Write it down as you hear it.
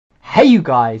Hey you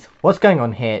guys, what's going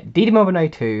on here?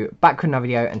 DDMob102 back with another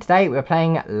video, and today we're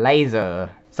playing LAZR.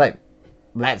 So,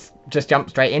 let's just jump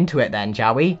straight into it then,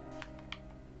 shall we?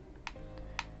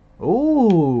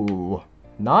 Ooh,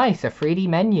 nice, a 3D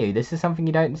menu. This is something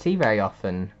you don't see very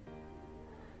often.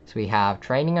 So we have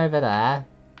training over there,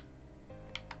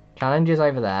 challenges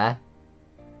over there,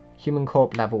 Human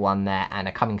Corp level 1 there, and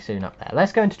a coming soon up there.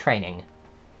 Let's go into training.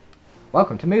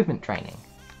 Welcome to movement training.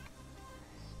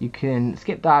 You can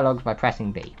skip dialogues by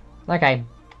pressing B. Okay.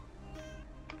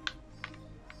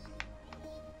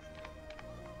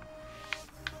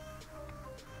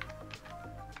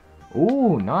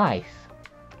 Ooh, nice.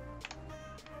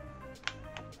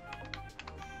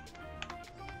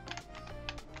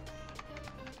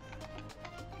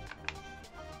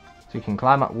 So you can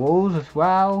climb up walls as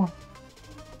well.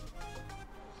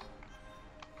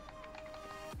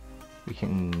 We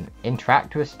can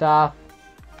interact with stuff.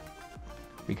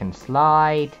 We can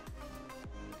slide.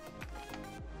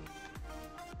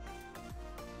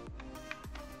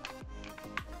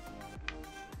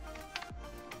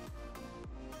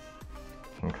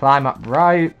 We can climb up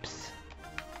ropes.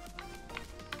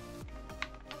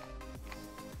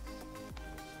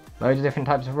 Loads of different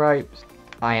types of ropes.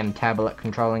 I am terrible at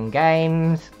controlling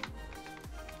games.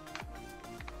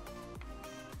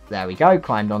 There we go,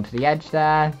 climbed onto the edge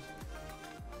there.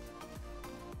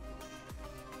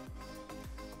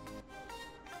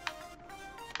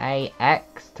 A,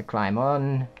 X to climb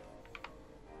on.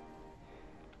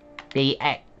 B,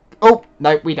 X. Oh,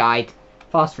 no, we died.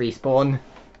 Fast respawn.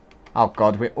 Oh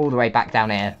god, we're all the way back down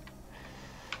here.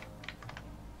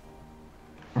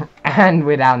 And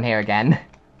we're down here again.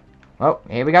 Oh,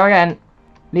 here we go again.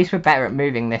 At least we're better at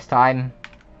moving this time.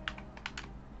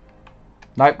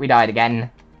 Nope, we died again.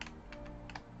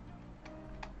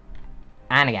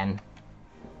 And again.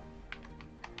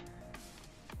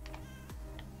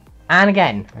 And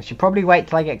again. I should probably wait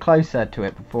till I get closer to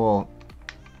it before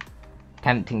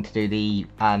attempting to do the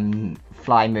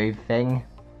fly move thing.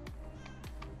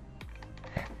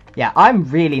 Yeah, I'm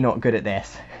really not good at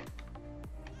this.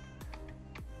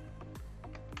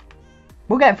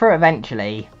 We'll get through it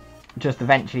eventually. Just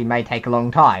eventually may take a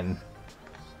long time.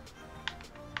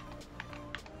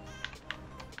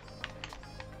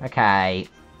 Okay.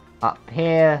 Up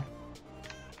here.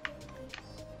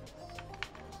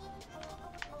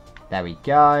 There we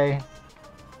go.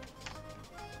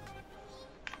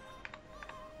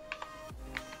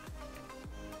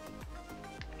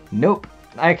 Nope.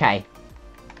 Okay.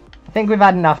 I think we've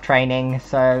had enough training,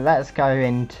 so let's go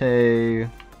into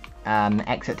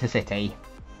exit to city.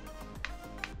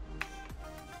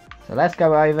 So let's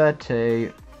go over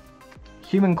to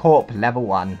Human Corp level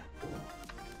 1.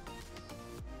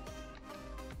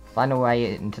 Find a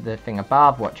way into the thing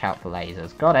above, watch out for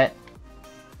lasers. Got it.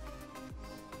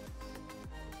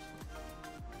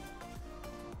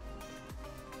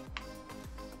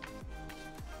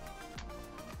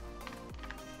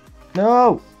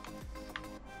 No!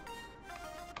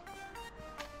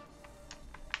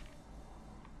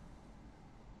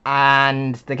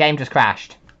 And the game just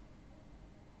crashed.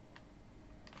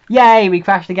 Yay, we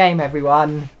crashed the game,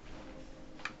 everyone.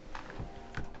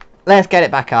 Let's get it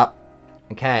back up.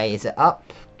 Okay, is it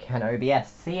up? Can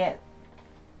OBS see it?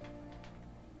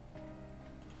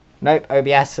 Nope,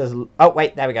 OBS says... Oh,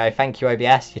 wait, there we go. Thank you,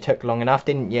 OBS. You took long enough,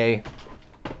 didn't you?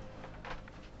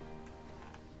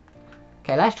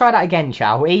 Okay, let's try that again,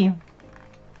 shall we?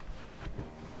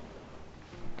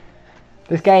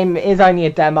 This game is only a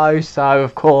demo, so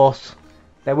of course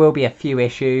there will be a few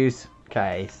issues.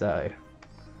 Okay, so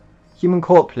Human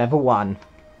Corp level 1.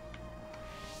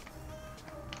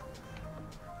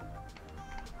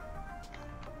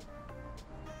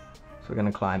 So we're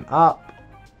going to climb up.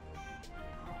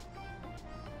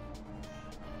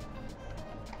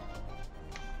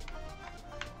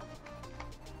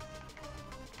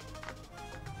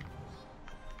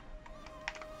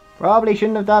 Probably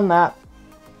shouldn't have done that.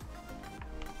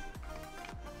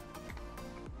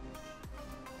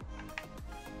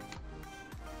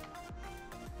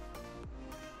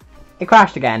 It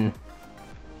crashed again.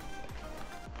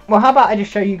 Well, how about I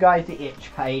just show you guys the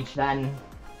itch page then,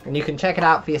 and you can check it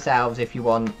out for yourselves if you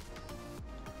want.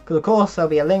 Because of course there'll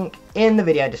be a link in the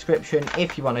video description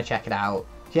if you want to check it out.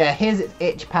 So yeah, here's its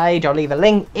itch page. I'll leave a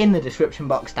link in the description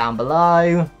box down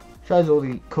below. Shows all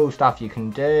the cool stuff you can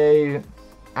do.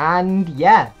 And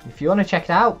yeah, if you want to check it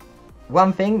out,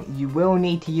 one thing, you will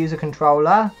need to use a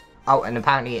controller. Oh, and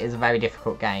apparently it is a very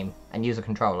difficult game, and use a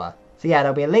controller. So yeah,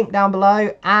 there'll be a link down below,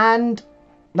 and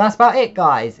that's about it,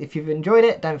 guys. If you've enjoyed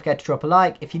it, don't forget to drop a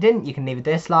like. If you didn't, you can leave a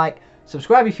dislike.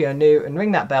 Subscribe if you're new, and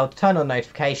ring that bell to turn on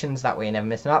notifications, that way you never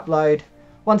miss an upload.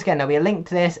 Once again, there'll be a link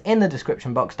to this in the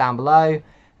description box down below.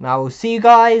 And I will see you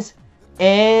guys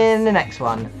in the next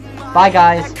one. Bye,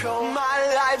 guys.